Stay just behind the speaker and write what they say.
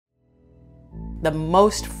The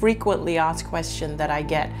most frequently asked question that I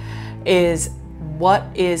get is, what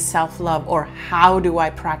is self-love, or how do I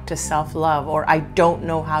practice self-love, or I don't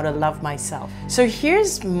know how to love myself. So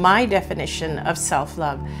here's my definition of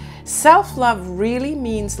self-love. Self-love really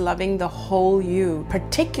means loving the whole you,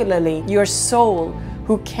 particularly your soul,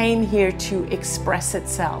 who came here to express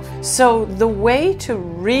itself. So the way to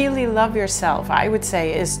really love yourself, I would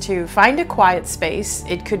say, is to find a quiet space.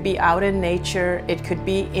 It could be out in nature, it could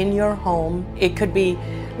be in your home, it could be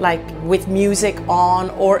like with music on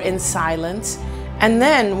or in silence. And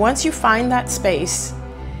then once you find that space,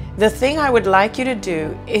 the thing I would like you to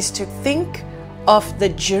do is to think of the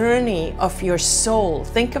journey of your soul.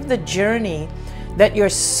 Think of the journey that your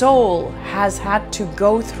soul has had to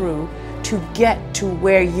go through to get to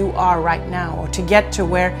where you are right now, or to get to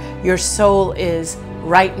where your soul is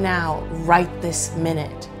right now, right this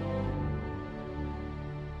minute.